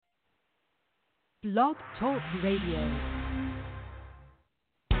Blog Talk Radio.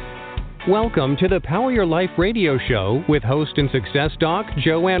 Welcome to the Power Your Life radio show with host and success doc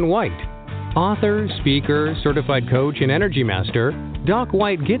Joanne White. Author, speaker, certified coach, and energy master, Doc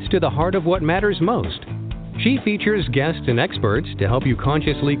White gets to the heart of what matters most. She features guests and experts to help you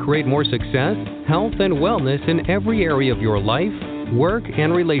consciously create more success, health, and wellness in every area of your life, work,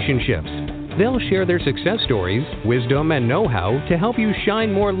 and relationships. They'll share their success stories, wisdom, and know-how to help you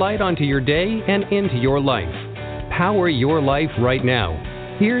shine more light onto your day and into your life. Power your life right now.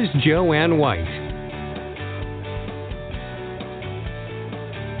 Here's Joanne White.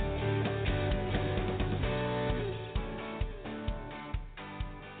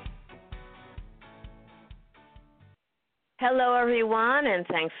 Hello, everyone, and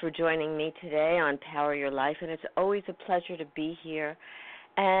thanks for joining me today on Power Your Life. And it's always a pleasure to be here.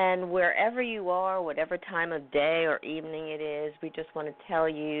 And wherever you are, whatever time of day or evening it is, we just want to tell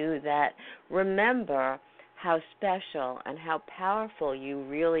you that remember how special and how powerful you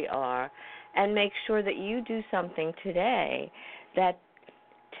really are, and make sure that you do something today that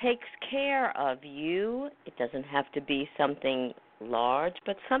takes care of you. It doesn't have to be something large,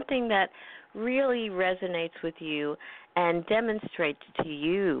 but something that really resonates with you and demonstrates to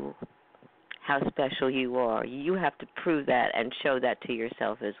you how special you are. You have to prove that and show that to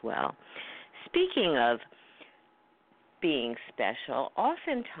yourself as well. Speaking of being special,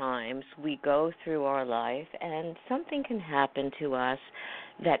 oftentimes we go through our life and something can happen to us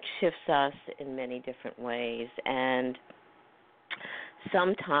that shifts us in many different ways. And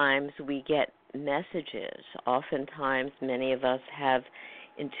sometimes we get messages. Oftentimes many of us have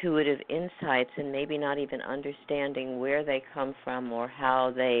intuitive insights and maybe not even understanding where they come from or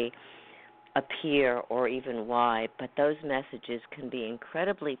how they appear or even why, but those messages can be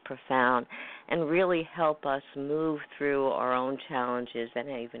incredibly profound and really help us move through our own challenges and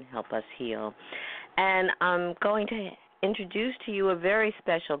even help us heal. And I'm going to introduce to you a very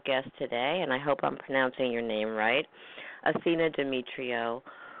special guest today, and I hope I'm pronouncing your name right, Athena Demetrios,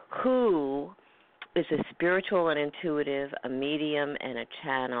 who is a spiritual and intuitive, a medium and a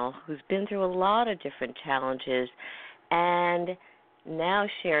channel who's been through a lot of different challenges and now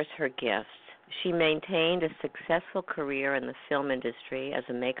shares her gifts. She maintained a successful career in the film industry as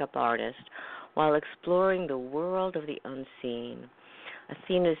a makeup artist while exploring the world of the unseen.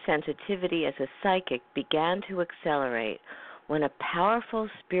 Athena's sensitivity as a psychic began to accelerate when a powerful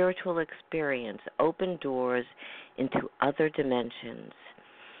spiritual experience opened doors into other dimensions.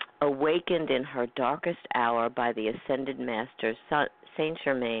 Awakened in her darkest hour by the Ascended Master Saint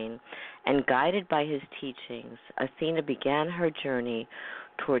Germain and guided by his teachings, Athena began her journey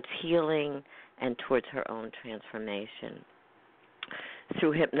towards healing and towards her own transformation.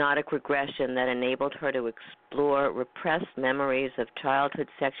 Through hypnotic regression that enabled her to explore repressed memories of childhood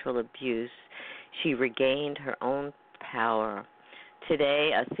sexual abuse, she regained her own power.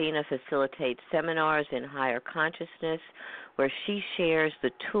 Today, Athena facilitates seminars in higher consciousness where she shares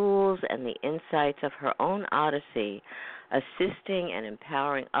the tools and the insights of her own Odyssey, assisting and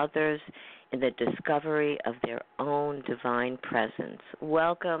empowering others in the discovery of their own divine presence.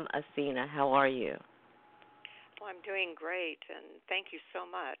 Welcome, Athena. How are you? Well, I'm doing great, and thank you so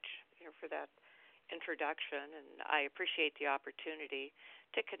much for that introduction. And I appreciate the opportunity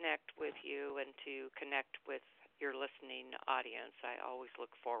to connect with you and to connect with your listening audience. I always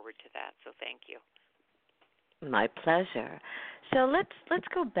look forward to that, so thank you. My pleasure. So let's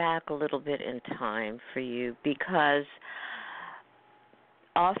go back a little bit in time for you, because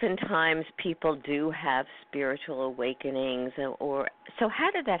oftentimes people do have spiritual awakenings, or so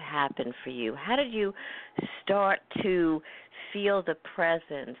how did that happen for you? How did you start to feel the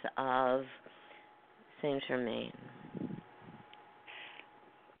presence of Saint Germain?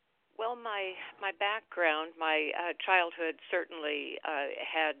 Well, my background, my childhood certainly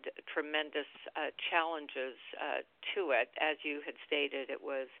had tremendous challenges to it. As you had stated, it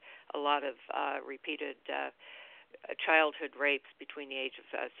was a lot of repeated childhood rapes between the age of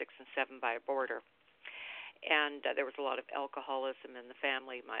 6 and 7 by a boarder. And there was a lot of alcoholism in the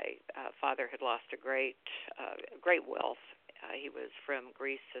family. My father had lost a great wealth. He was from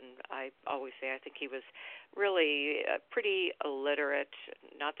Greece, and I always say I think he was really pretty illiterate.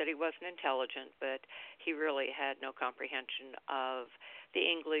 Not that he wasn't intelligent, but he really had no comprehension of the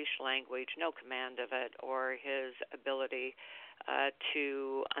English language, no command of it, or his ability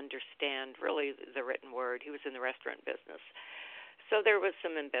to understand really the written word. He was in the restaurant business. So there was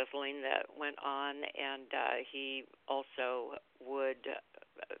some embezzling that went on, and he also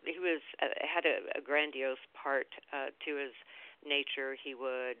had a grandiose part to his nature. He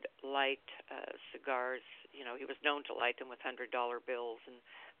would light cigars. He was known to light them with $100 bills and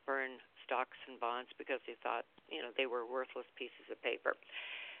burn stocks in bonds because they thought, they were worthless pieces of paper.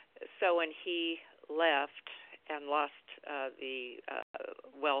 So when he left and lost the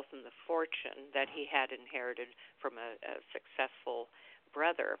wealth and the fortune that he had inherited from a successful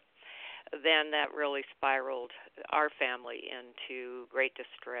brother, then that really spiraled our family into great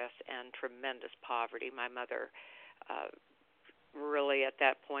distress and tremendous poverty. My mother really, at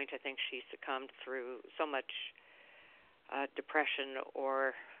that point, I think she succumbed through so much depression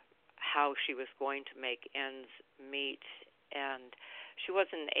or how she was going to make ends meet, and she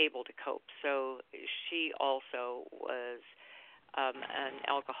wasn't able to cope. So she also was an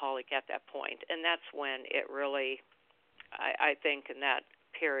alcoholic at that point, and that's when it really, I think in that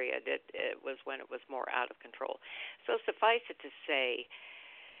period, it was when it was more out of control. So suffice it to say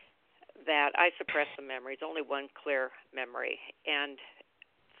that I suppressed the memories, only one clear memory, and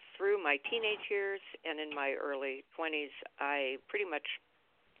through my teenage years and in my early 20s, I pretty much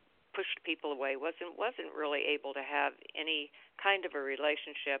pushed people away, wasn't really able to have any kind of a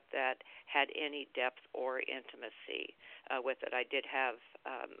relationship that had any depth or intimacy with it. I did have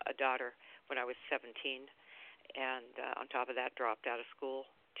a daughter when I was 17, and on top of that, dropped out of school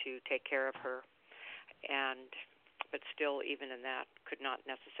to take care of her, but still, even in that, could not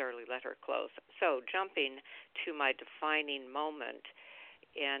necessarily let her close. So jumping to my defining moment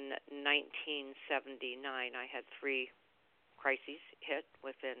in 1979, I had 3 crises hit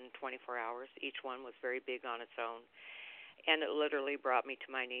within 24 hours. Each one was very big on its own, and it literally brought me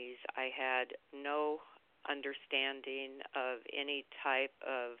to my knees. I had no understanding of any type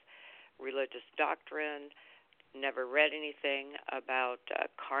of religious doctrine, never read anything about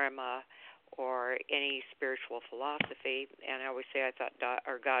karma or any spiritual philosophy, and I always say I thought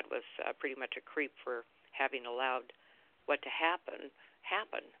God was pretty much a creep for having allowed what to happen.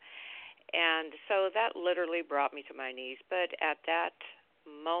 And so that literally brought me to my knees. But at that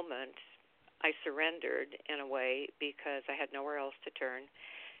moment, I surrendered in a way because I had nowhere else to turn.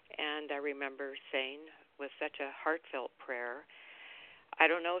 And I remember saying with such a heartfelt prayer, I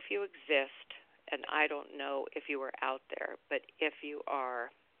don't know if you exist, and I don't know if you are out there, but if you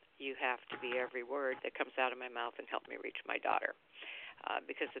are, you have to be every word that comes out of my mouth and help me reach my daughter.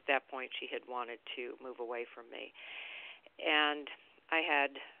 Because at that point, she had wanted to move away from me. And I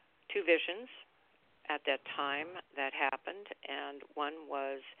had 2 visions at that time that happened, and one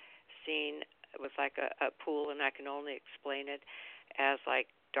was seen, it was like a pool, and I can only explain it as like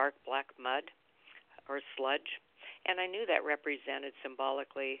dark black mud or sludge, and I knew that represented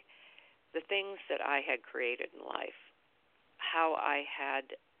symbolically the things that I had created in life, how I had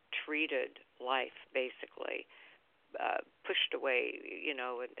treated life, basically, pushed away,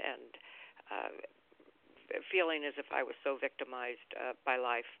 and feeling as if I was so victimized by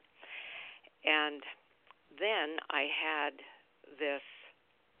life. And then I had this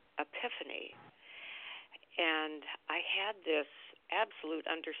epiphany, and I had this absolute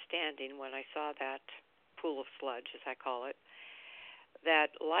understanding when I saw that pool of sludge, as I call it,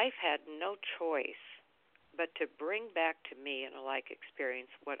 that life had no choice but to bring back to me in a like experience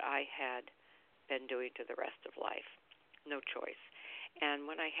what I had been doing to the rest of life. No choice. And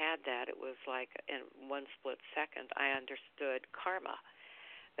when I had that, it was like in one split second, I understood karma,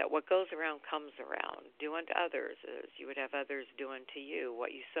 that what goes around comes around. Do unto others as you would have others do unto you.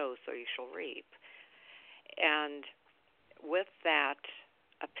 What you sow, so you shall reap. And with that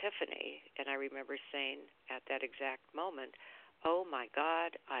epiphany, and I remember saying at that exact moment, oh my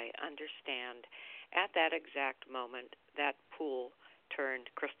God, I understand. At that exact moment, that pool turned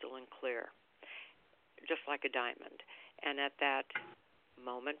crystalline clear, just like a diamond. And at that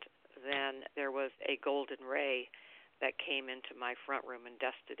moment, then there was a golden ray that came into my front room and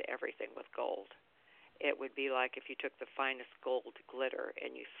dusted everything with gold. It would be like if you took the finest gold glitter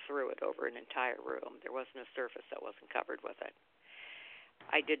and you threw it over an entire room. There wasn't a surface that wasn't covered with it.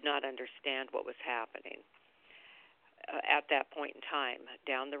 I did not understand what was happening. At that point in time,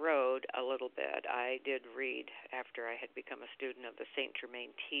 down the road a little bit, I did read, after I had become a student of the Saint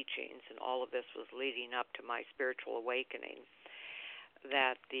Germain teachings, and all of this was leading up to my spiritual awakening,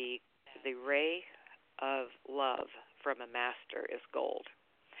 that the ray of love from a master is gold.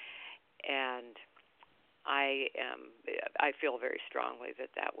 And I feel very strongly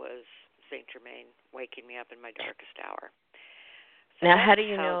that was Saint Germain waking me up in my darkest hour. So now, how do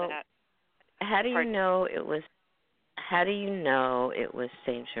you know it was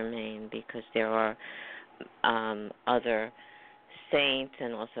Saint Germain? Because there are other saints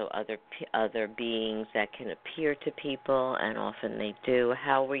and also other beings that can appear to people, and often they do.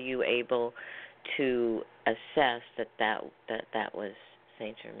 How were you able to assess that was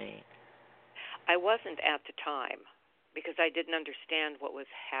Saint Germain? I wasn't at the time, because I didn't understand what was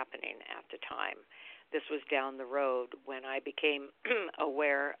happening at the time. This was down the road when I became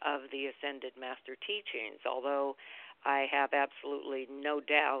aware of the Ascended Master teachings, although I have absolutely no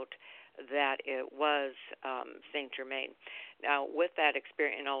doubt that it was Saint Germain. Now, with that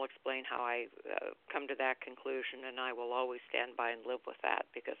experience, and I'll explain how I come to that conclusion, and I will always stand by and live with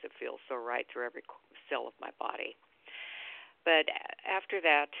that because it feels so right through every cell of my body. But after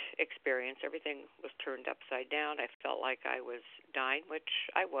that experience, everything was turned upside down. I felt like I was dying, which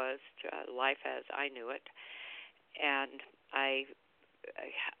I was, life as I knew it. And I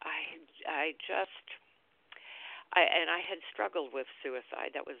had struggled with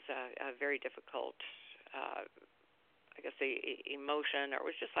suicide. That was a very difficult, emotion. Or it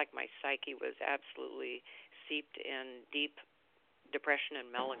was just like my psyche was absolutely seeped in deep depression and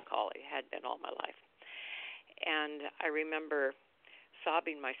melancholy. It had been all my life. And I remember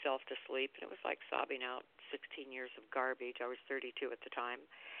sobbing myself to sleep, and it was like sobbing out 16 years of garbage. I was 32 at the time.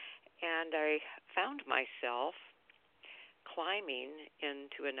 And I found myself climbing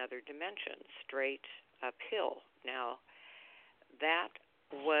into another dimension, straight uphill. Now, that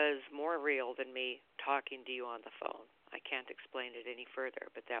was more real than me talking to you on the phone. I can't explain it any further,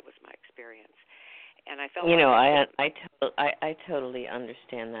 but that was my experience. And I felt I totally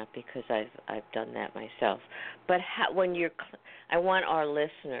understand that because I've done that myself. But I want our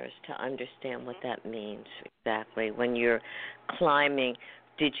listeners to understand what that means exactly. When you're climbing,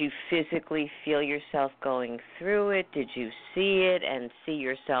 did you physically feel yourself going through it? Did you see it and see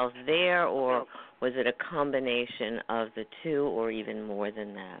yourself there, or was it a combination of the two, or even more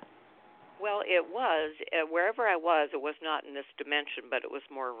than that? Well, it was. Wherever I was, it was not in this dimension, but it was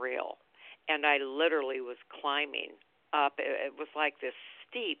more real. And I literally was climbing up. It was like this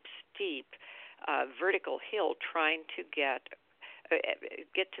steep vertical hill trying to get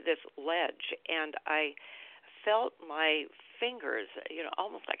to this ledge. And I felt my fingers,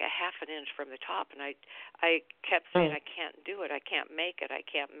 almost like a half an inch from the top. And I kept saying, I can't do it. I can't make it. I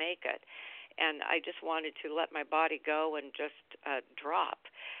can't make it. And I just wanted to let my body go and just drop.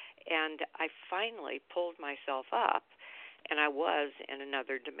 And I finally pulled myself up, and I was in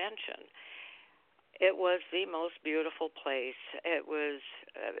another dimension. It was the most beautiful place. It was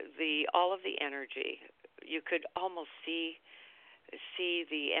all of the energy. You could almost see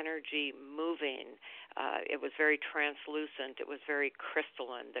the energy moving. It was very translucent. It was very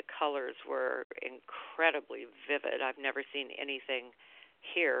crystalline. The colors were incredibly vivid. I've never seen anything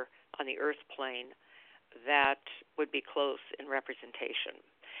here on the earth plane that would be close in representation.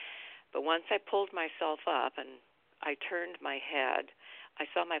 But once I pulled myself up and I turned my head, I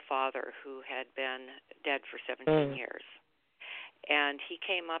saw my father, who had been dead for 17 years. And he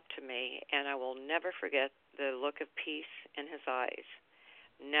came up to me, and I will never forget the look of peace in his eyes.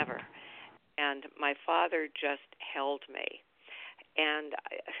 Never. And my father just held me. And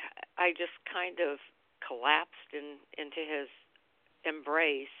I just kind of collapsed into his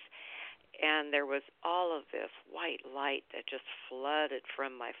embrace. And there was all of this white light that just flooded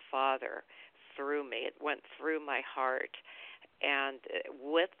from my father through me. It went through my heart. And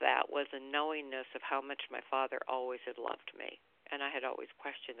with that was a knowingness of how much my father always had loved me. And I had always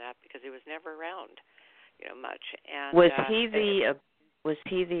questioned that because he was never around, much. And was he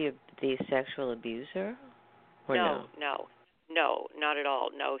the sexual abuser? Or no, not at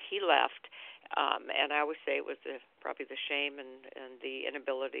all. No, he left. And I always say it was probably the shame and the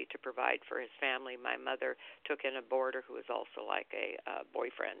inability to provide for his family. My mother took in a boarder who was also like a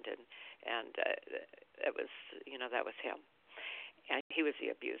boyfriend, and it was, that was him. And he was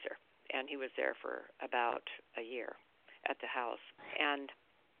the abuser, and he was there for about a year at the house. And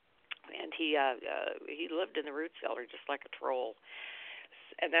he lived in the root cellar just like a troll.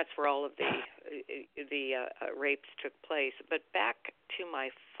 And that's where all of the rapes took place. But back to my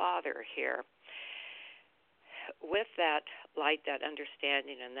father here. With that light, that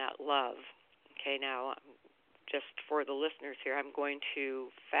understanding, and that love, okay, now just for the listeners here, I'm going to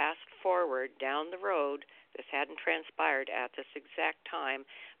fast forward down the road. This hadn't transpired at this exact time,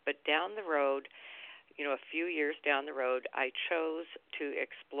 but down the road, a few years down the road, I chose to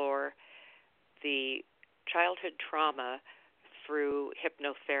explore the childhood trauma through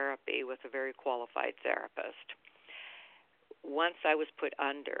hypnotherapy with a very qualified therapist. Once I was put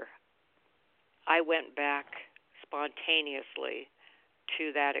under, I went back spontaneously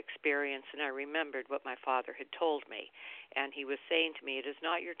to that experience, and I remembered what my father had told me. And he was saying to me, it is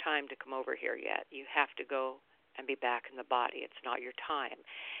not your time to come over here yet. You have to go and be back in the body. It's not your time.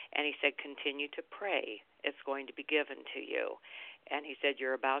 And he said, continue to pray. It's going to be given to you. And he said,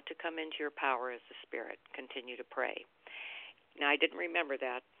 you're about to come into your power as a spirit. Continue to pray. Now, I didn't remember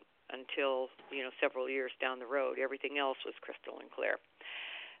that until, several years down the road. Everything else was crystalline clear.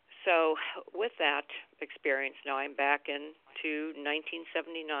 So with that experience, now I'm back into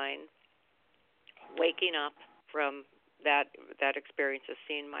 1979, waking up from that experience of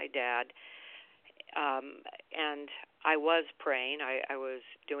seeing my dad. And I was praying. I was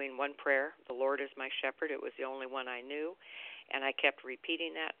doing one prayer, the Lord is my shepherd. It was the only one I knew. And I kept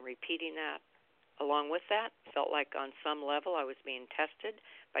repeating that and repeating that. Along with that, felt like on some level I was being tested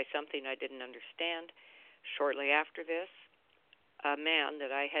by something I didn't understand. Shortly after this, a man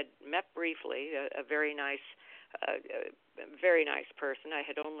that I had met briefly, a very nice person. I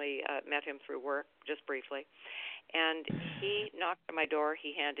had only met him through work, just briefly. And he knocked on my door.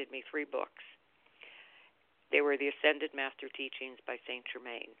 He handed me 3 books. They were the Ascended Master Teachings by Saint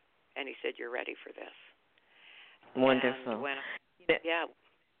Germain. And he said, "You're ready for this." Wonderful. Yeah.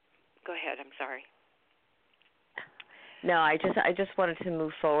 Go ahead. I'm sorry. No, I just wanted to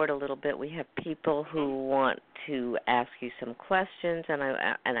move forward a little bit. We have people who want to ask you some questions, and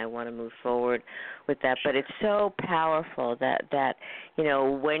I want to move forward with that. But it's so powerful that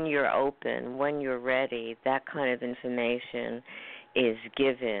when you're open, when you're ready, that kind of information is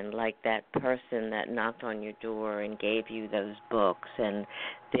given, like that person that knocked on your door and gave you those books, and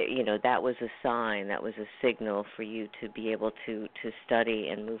that was a sign, that was a signal for you to be able to study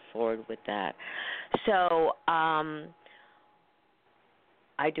and move forward with that. So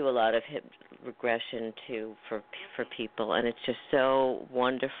I do a lot of regression too for people, and it's just so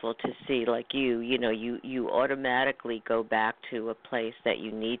wonderful to see, like you automatically go back to a place that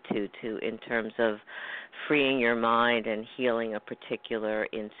you need to in terms of freeing your mind and healing a particular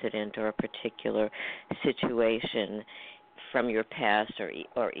incident or a particular situation from your past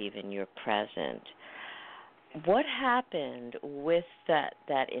or even your present. What happened with that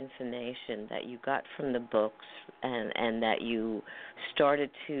information that you got from the books and that you started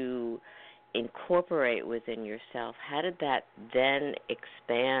to incorporate within yourself? How did that then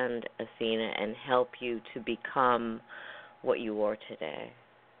expand, Athena, and help you to become what you are today?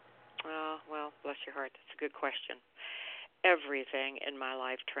 Oh, well, bless your heart. That's a good question. Everything in my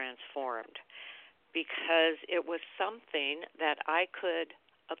life transformed because it was something that I could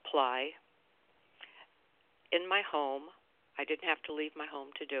apply in my home. I didn't have to leave my home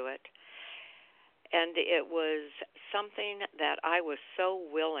to do it. And it was something that I was so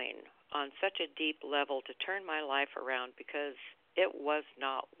willing on such a deep level to turn my life around because it was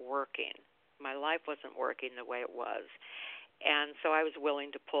not working. My life wasn't working the way it was. And so I was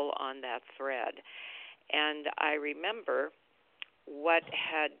willing to pull on that thread. And I remember what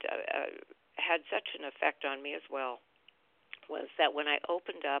had such an effect on me as well was that when I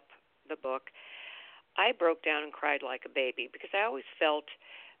opened up the book, I broke down and cried like a baby because I always felt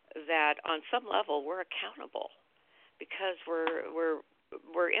that on some level we're accountable because we're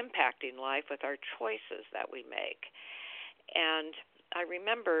impacting life with our choices that we make. And I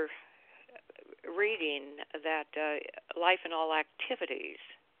remember reading that life in all activities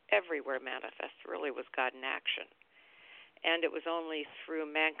everywhere manifests really was God in action. And it was only through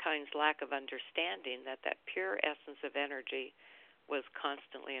mankind's lack of understanding that pure essence of energy was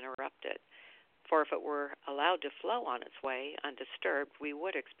constantly interrupted. For if it were allowed to flow on its way undisturbed, we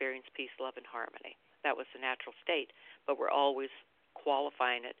would experience peace, love, and harmony. That was the natural state, but we're always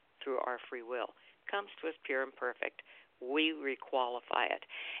qualifying it through our free will. It comes to us pure and perfect. We requalify it.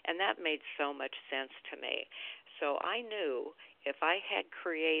 And that made so much sense to me. So I knew if I had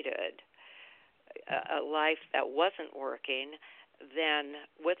created a life that wasn't working, then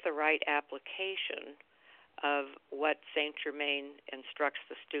with the right application of what Saint Germain instructs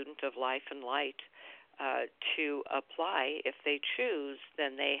the student of life and light to apply, if they choose,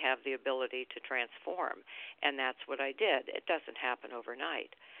 then they have the ability to transform. And that's what I did. It doesn't happen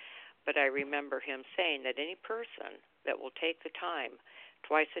overnight. But I remember him saying that any person that will take the time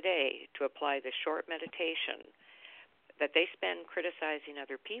twice a day to apply the short meditation that they spend criticizing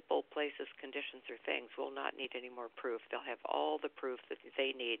other people, places, conditions, or things will not need any more proof. They'll have all the proof that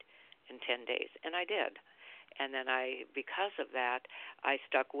they need in 10 days. And I did. And then because of that, I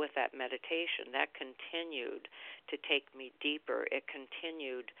stuck with that meditation. That continued to take me deeper. It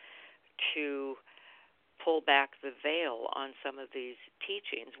continued to pull back the veil on some of these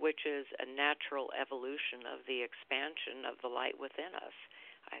teachings, which is a natural evolution of the expansion of the light within us.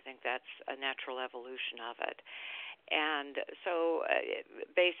 I think that's a natural evolution of it. And so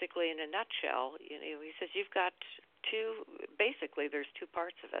basically, in a nutshell, he says you've got there's two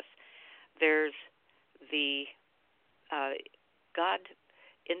parts of us. There's the God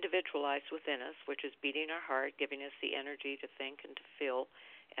individualized within us, which is beating our heart, giving us the energy to think and to feel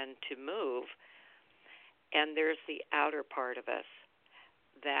and to move. And there's the outer part of us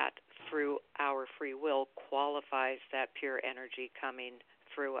that through our free will qualifies that pure energy coming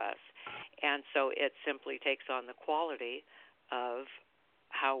through us. And so it simply takes on the quality of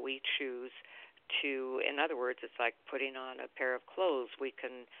how we choose to, in other words, it's like putting on a pair of clothes. We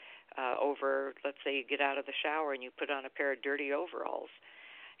can, let's say you get out of the shower and you put on a pair of dirty overalls.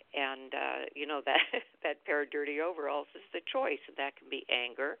 And, that pair of dirty overalls is the choice. That can be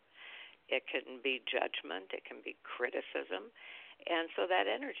anger. It can be judgment. It can be criticism. And so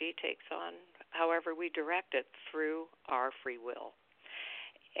that energy takes on however we direct it through our free will.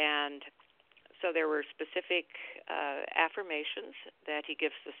 And so there were specific affirmations that he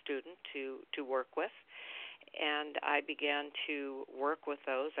gives the student to work with. And I began to work with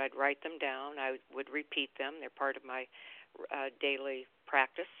those. I'd write them down. I would repeat them. They're part of my daily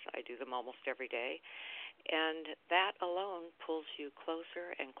practice. I do them almost every day. And that alone pulls you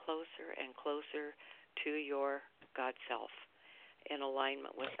closer and closer and closer to your God self, in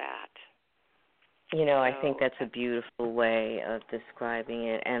alignment with that. I think that's a beautiful way of describing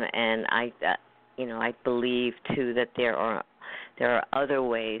it, and I believe too that there are other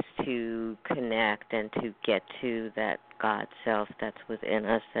ways to connect and to get to that God self that's within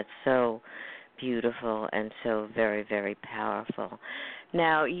us. That's so beautiful and so very, very powerful.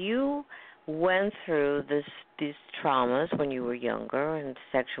 Now, you went through these traumas when you were younger, and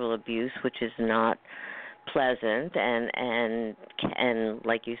sexual abuse, which is not pleasant, and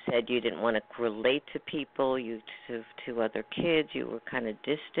like you said, you didn't want to relate to people, to other kids. You were kind of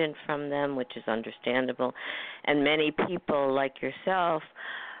distant from them, which is understandable. And many people like yourself,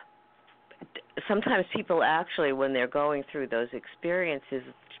 sometimes people actually, when they're going through those experiences,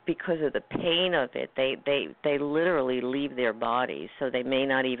 because of the pain of it, they literally leave their bodies, so they may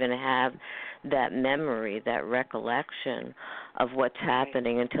not even have that memory, that recollection of what's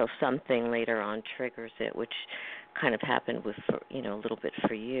happening until something later on triggers it, which kind of happened with, a little bit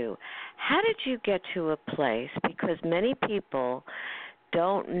for you. How did you get to a place, because many people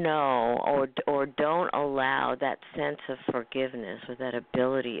don't know or don't allow that sense of forgiveness or that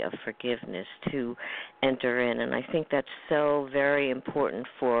ability of forgiveness to enter in. And I think that's so very important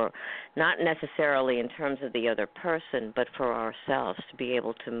for, not necessarily in terms of the other person, but for ourselves to be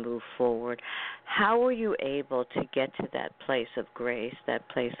able to move forward. How were you able to get to that place of grace, that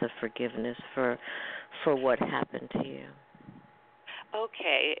place of forgiveness for what happened to you?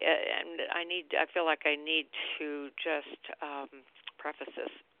 Okay, and I feel like I need to just preface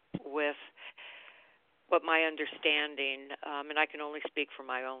this with what my understanding, and I can only speak from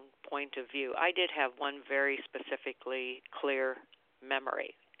my own point of view. I did have one very specifically clear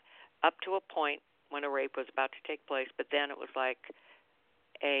memory up to a point when a rape was about to take place, but then it was like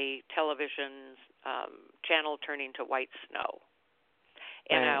a television channel turning to white snow.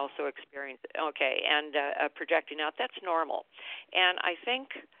 And I also experienced, projecting out, that's normal. And I think,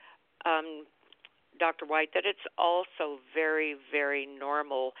 Dr. White, that it's also very, very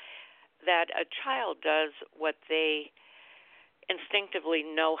normal that a child does what they instinctively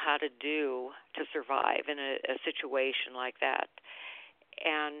know how to do to survive in a situation like that.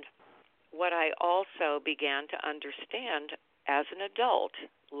 And what I also began to understand as an adult,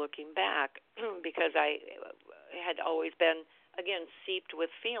 looking back, because I had always been, again, seeped with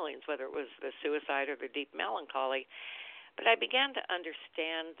feelings, whether it was the suicide or the deep melancholy, but I began to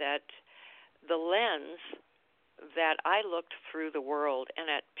understand that the lens that I looked through the world and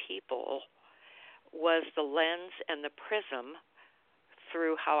at people was the lens and the prism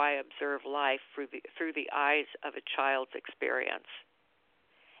through how I observe life through the eyes of a child's experience.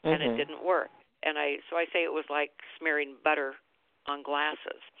 Mm-hmm. And it didn't work. And so I say it was like smearing butter on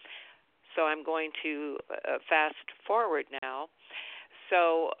glasses. So I'm going to fast forward now.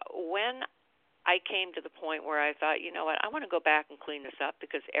 So when I came to the point where I thought, you know what, I want to go back and clean this up,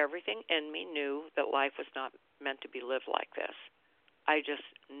 because everything in me knew that life was not meant to be lived like this. I just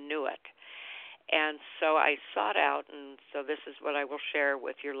knew it. And so I sought out, and so this is what I will share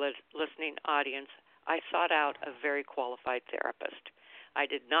with your listening audience, I sought out a very qualified therapist. I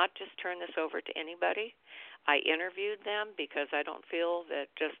did not just turn this over to anybody. I interviewed them because I don't feel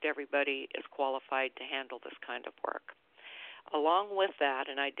that just everybody is qualified to handle this kind of work. Along with that,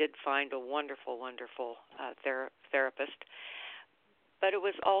 and I did find a wonderful, wonderful therapist, but it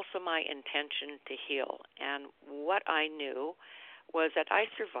was also my intention to heal. And what I knew was that I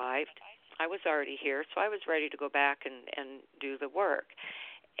survived. I was already here, so I was ready to go back and do the work.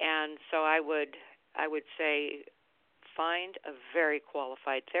 And so I would say, find a very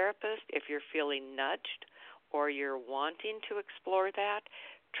qualified therapist. If you're feeling nudged or you're wanting to explore that,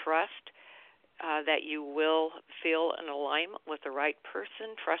 trust that you will feel an alignment with the right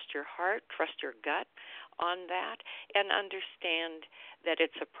person. Trust your heart, trust your gut on that, and understand that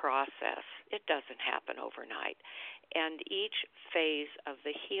it's a process. It doesn't happen overnight. And each phase of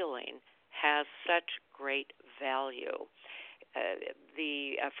the healing has such great value.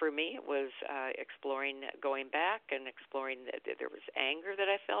 For me, it was exploring going back and exploring that there was anger that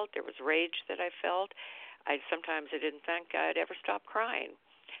I felt, there was rage that I felt. Sometimes I didn't think I'd ever stop crying.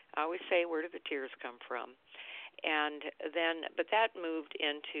 I always say, where do the tears come from? And then, but that moved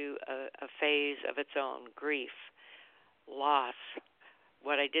into a phase of its own, grief, loss,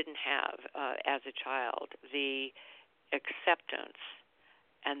 what I didn't have as a child, the acceptance,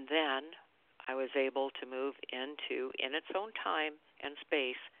 and then I was able to move into, in its own time and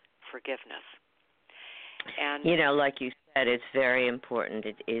space, forgiveness. And like you said, it's very important.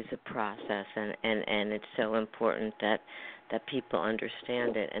 It is a process, and it's so important that people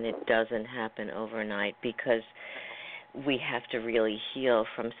understand it, and it doesn't happen overnight because we have to really heal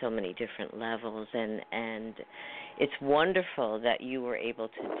from so many different levels, and it's wonderful that you were able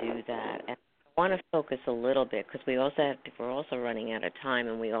to do that. And I want to focus a little bit because we're also running out of time,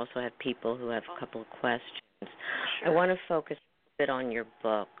 and we also have people who have a couple of questions. Sure. I want to focus a bit on your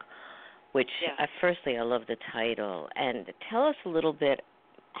book, which yes. Firstly, I love the title, and tell us a little bit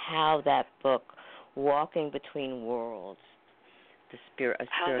how that book, Walking Between Worlds, a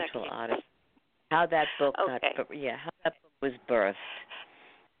spiritual Odyssey, how that book how that book was birthed.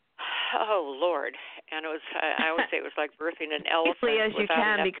 Oh Lord! And it was. I always say it was like birthing an elephant. Quickly as you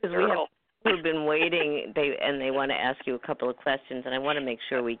can, because we have people who've been waiting. They want to ask you a couple of questions, and I want to make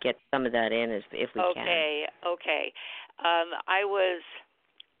sure we get some of that in if we can. Okay. I was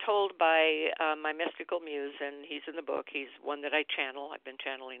told by my mystical muse, and he's in the book. He's one that I channel. I've been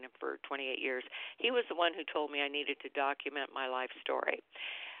channeling him for 28 years. He was the one who told me I needed to document my life story.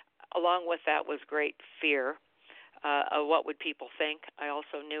 Along with that was great fear of what would people think. I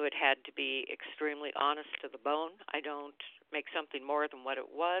also knew it had to be extremely honest to the bone. I don't make something more than what it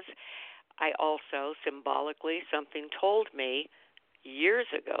was. I also, symbolically, something told me years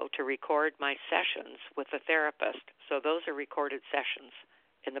ago to record my sessions with a therapist. So those are recorded sessions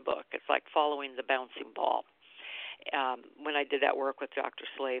in the book. It's like following the bouncing ball when I did that work with Dr.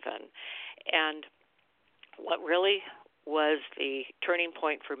 Slavin. And what really was the turning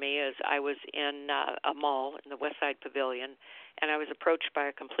point for me is I was in a mall in the West Side Pavilion, and I was approached by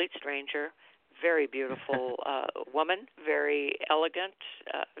a complete stranger, very beautiful woman, very elegant.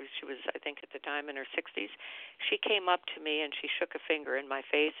 She was, I think, at the time in her 60s. She came up to me and she shook a finger in my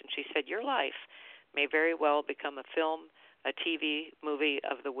face and she said, "Your life may very well become a film, a TV movie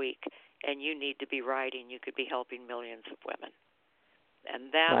of the week, and you need to be writing. You could be helping millions of women."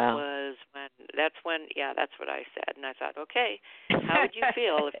 And that was that's what I said. And I thought, okay, how would you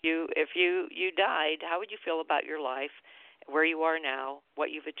feel if you died? How would you feel about your life, where you are now,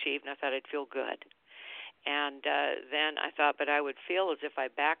 what you've achieved? And I thought I'd feel good. And then I thought, but I would feel as if I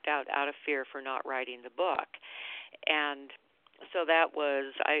backed out of fear for not writing the book. And so that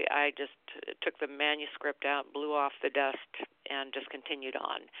was, I just took the manuscript out, blew off the dust, and just continued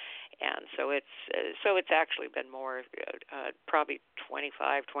on. And so it's actually been more, probably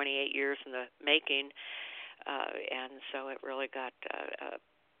 25, 28 years in the making, and so it really got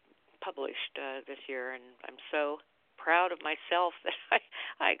published this year, and I'm so proud of myself that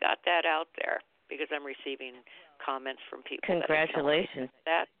I got that out there because I'm receiving comments from people. Congratulations.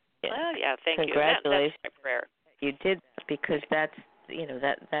 Thank you. Congratulations. That's my prayer. You did that because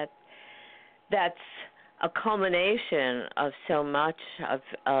that's a culmination of so much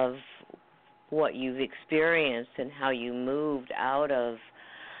of what you've experienced and how you moved out of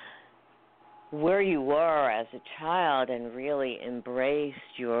where you were as a child and really embraced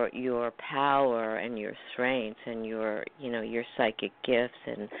your power and your strengths and your psychic gifts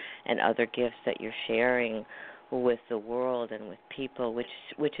and other gifts that you're sharing with the world and with people,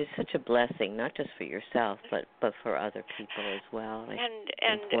 which is such a blessing, not just for yourself, but for other people as well.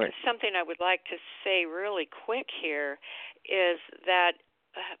 And something I would like to say really quick here is that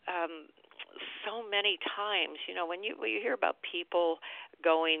so many times, when you hear about people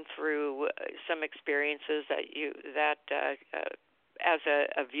going through some experiences that as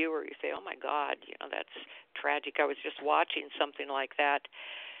a viewer you say, oh my God, that's tragic. I was just watching something like that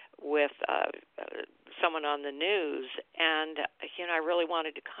with someone on the news, and I really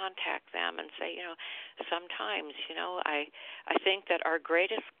wanted to contact them and say, sometimes, I think that our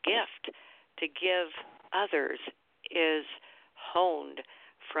greatest gift to give others is honed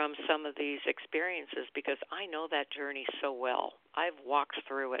from some of these experiences because I know that journey so well. I've walked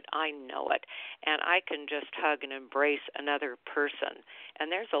through it. I know it. And I can just hug and embrace another person.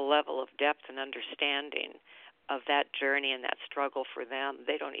 And there's a level of depth and understanding of that journey and that struggle for them.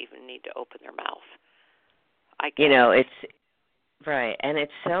 They don't even need to open their mouth. It's right. And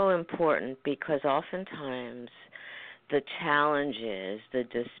it's so important because oftentimes the challenges, the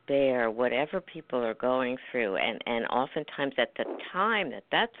despair, whatever people are going through, and oftentimes at the time that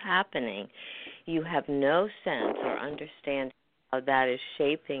that's happening, you have no sense or understand how that is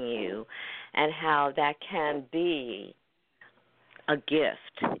shaping you and how that can be a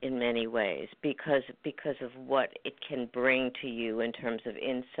gift in many ways because of what it can bring to you in terms of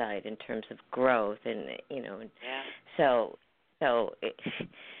insight, in terms of growth, and so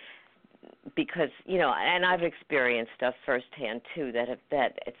because and I've experienced stuff firsthand too that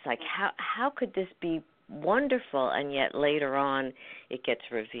it's like how could this be wonderful, and yet later on it gets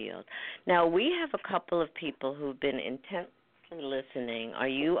revealed. Now we have a couple of people who've been intently listening. Are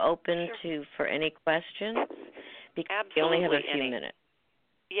you open for any questions? Because absolutely. we only have a few minutes.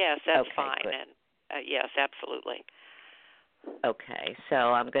 Yes, that's okay, fine. Good. And yes, absolutely. Okay, so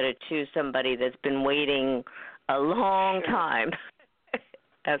I'm going to choose somebody that's been waiting a long time.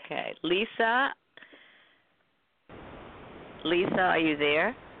 Okay, Lisa, are you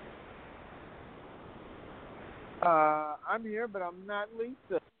there? I'm here, but I'm not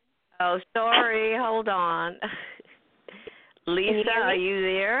Lisa. Oh, sorry. Hold on. Lisa, are you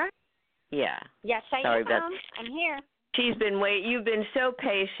there? Yeah. Yes, I sorry, am. I'm here. She's been waiting. You've been so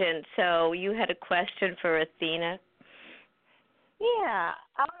patient. So you had a question for Athena? Yeah.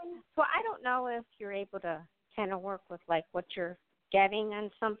 So I don't know if you're able to kind of work with like what you're getting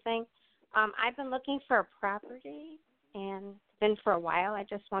on something. I've been looking for a property, and it's been for a while. I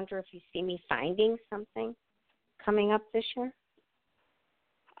just wonder if you see me finding something coming up this year.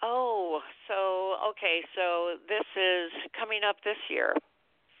 Oh, so this is coming up this year.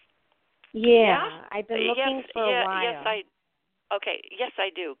 Yeah, I've been looking for a while. Yes, I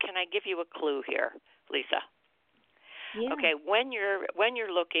do. Can I give you a clue here, Lisa? Yeah. Okay, when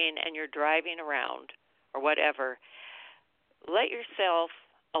you're looking and you're driving around or whatever, let yourself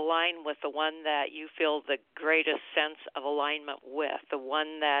align with the one that you feel the greatest sense of alignment with, the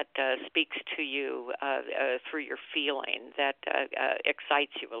one that speaks to you through your feeling, that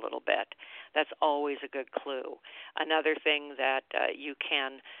excites you a little bit. That's always a good clue. Another thing that you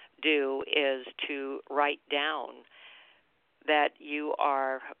can do is to write down that you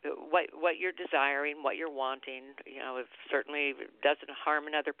are what you're desiring, what you're wanting. It certainly doesn't harm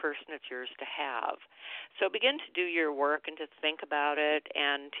another person. It's yours to have. So begin to do your work and to think about it,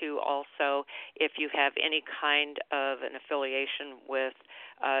 and to also, if you have any kind of an affiliation with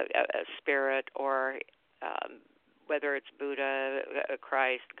a spirit, or whether it's Buddha,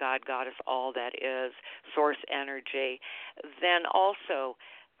 Christ, God, Goddess, all that is, source energy, then also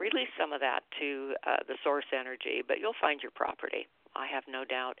release some of that to the source energy, but you'll find your property, I have no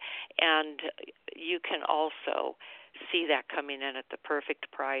doubt. And you can also see that coming in at the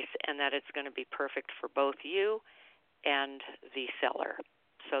perfect price, and that it's going to be perfect for both you and the seller,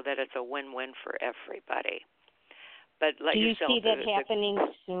 so that it's a win-win for everybody. But let Do you yourself see that happening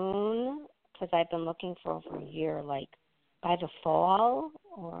soon? Because I've been looking for over a year, like by the fall,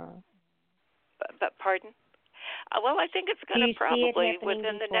 or? But pardon? Well, I think it's going to probably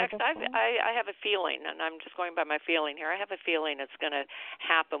within the next. I have a feeling, and I'm just going by my feeling here. I have a feeling it's going to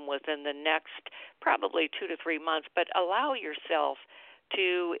happen within the next probably 2 to 3 months. But allow yourself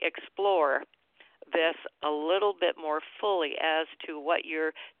to explore this a little bit more fully as to what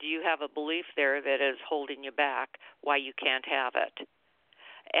do you have a belief there that is holding you back, why you can't have it.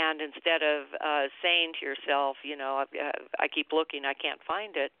 And instead of saying to yourself, I keep looking, I can't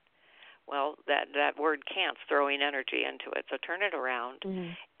find it. Well, that word can't's throwing energy into it. So turn it around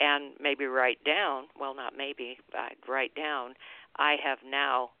and maybe write down, well, not maybe, but write down, I have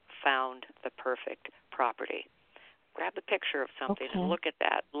now found the perfect property. Grab a picture of something and look at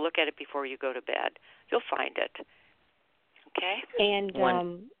that. Look at it before you go to bed. You'll find it. Okay? And,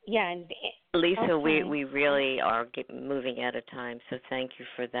 and Lisa, we really are moving out of time, so thank you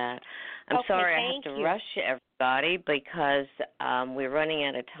for that. I'm sorry I have to rush everybody because we're running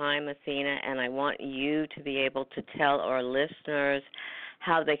out of time, Athena, and I want you to be able to tell our listeners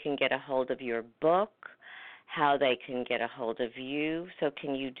how they can get a hold of your book, how they can get a hold of you. So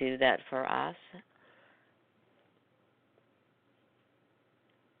can you do that for us?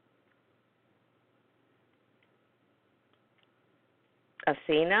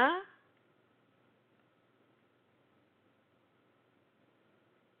 Athena?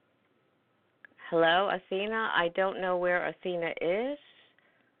 Hello, Athena? I don't know where Athena is.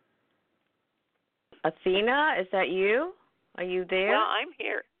 Athena, is that you? Are you there? Well, I'm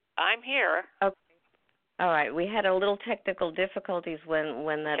here. Okay. All right. We had a little technical difficulties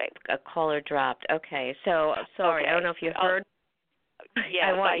when that caller dropped. Okay. So sorry. Okay. I don't know if you heard. Yes,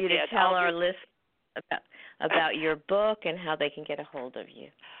 I want you did. to tell our listeners about your book and how they can get a hold of you.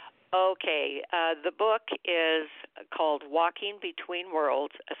 Okay. The book is called Walking Between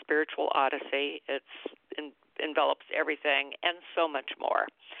Worlds, A Spiritual Odyssey. It envelops everything and so much more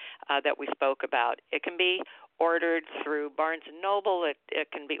that we spoke about. It can be ordered through Barnes & Noble.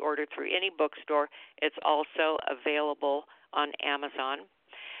 It can be ordered through any bookstore. It's also available on Amazon.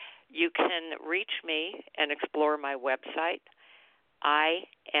 You can reach me and explore my website,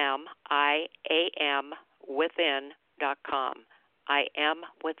 iamwithin.com.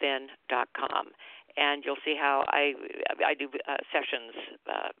 iamwithin.com. And you'll see how I do sessions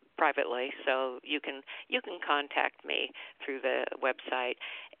privately, so you can contact me through the website,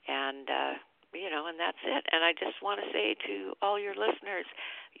 and and that's it. And I just want to say to all your listeners,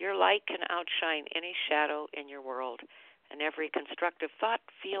 your light can outshine any shadow in your world, and every constructive thought,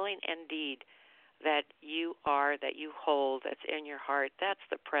 feeling, and deed that you are, that you hold, that's in your heart, that's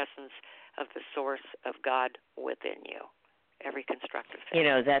the presence of the source of God within you. Every constructive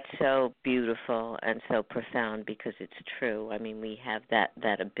thing. That's so beautiful and so profound because it's true. I mean, we have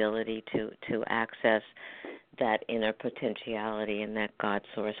that ability to access that inner potentiality and that God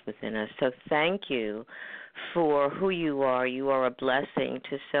source within us. So thank you for who you are. You are a blessing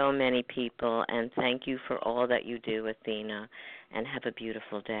to so many people, and thank you for all that you do, Athena, and have a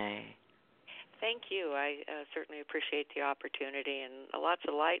beautiful day. Thank you. I certainly appreciate the opportunity, and lots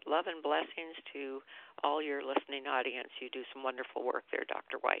of light, love, and blessings to all your listening audience. You do some wonderful work there,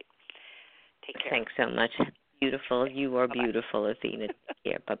 Dr. White. Take care. Thanks so much. Beautiful. You are Bye-bye. beautiful, Athena. Take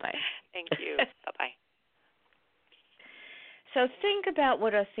care. Bye-bye. Thank you. Bye-bye. So think about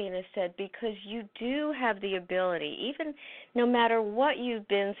what Athena said, because you do have the ability, even no matter what you've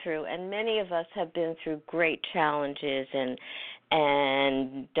been through, and many of us have been through great challenges and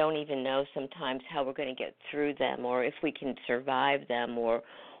don't even know sometimes how we're going to get through them, or if we can survive them, or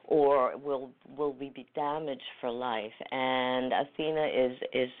will we be damaged for life. And Athena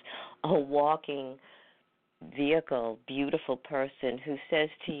is a walking vehicle, beautiful person who says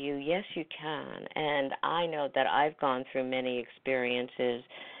to you, yes, you can. And I know that I've gone through many experiences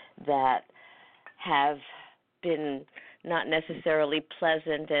that have been not necessarily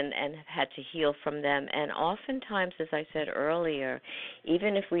pleasant and have had to heal from them. And oftentimes, as I said earlier,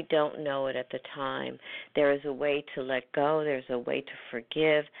 even if we don't know it at the time, there is a way to let go, there's a way to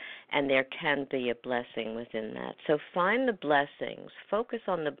forgive, and there can be a blessing within that. So find the blessings, focus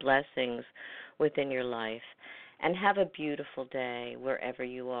on the blessings within your life, and have a beautiful day wherever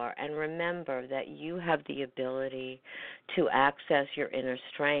you are. And remember that you have the ability to access your inner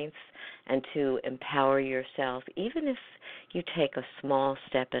strength and to empower yourself, even if you take a small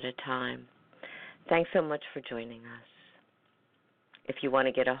step at a time. Thanks so much for joining us. If you want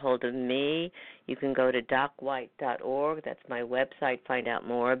to get a hold of me, you can go to docwhite.org. That's my website. Find out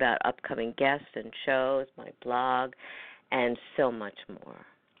more about upcoming guests and shows, my blog, and so much more.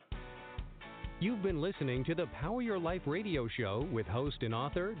 You've been listening to the Power Your Life radio show with host and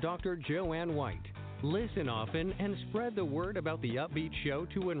author Dr. Joanne White. Listen often and spread the word about the upbeat show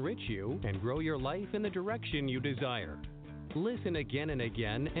to enrich you and grow your life in the direction you desire. Listen again and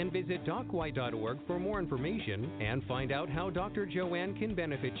again and visit docwhite.org for more information and find out how Dr. Joanne can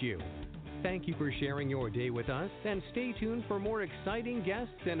benefit you. Thank you for sharing your day with us, and stay tuned for more exciting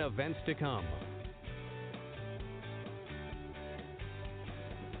guests and events to come.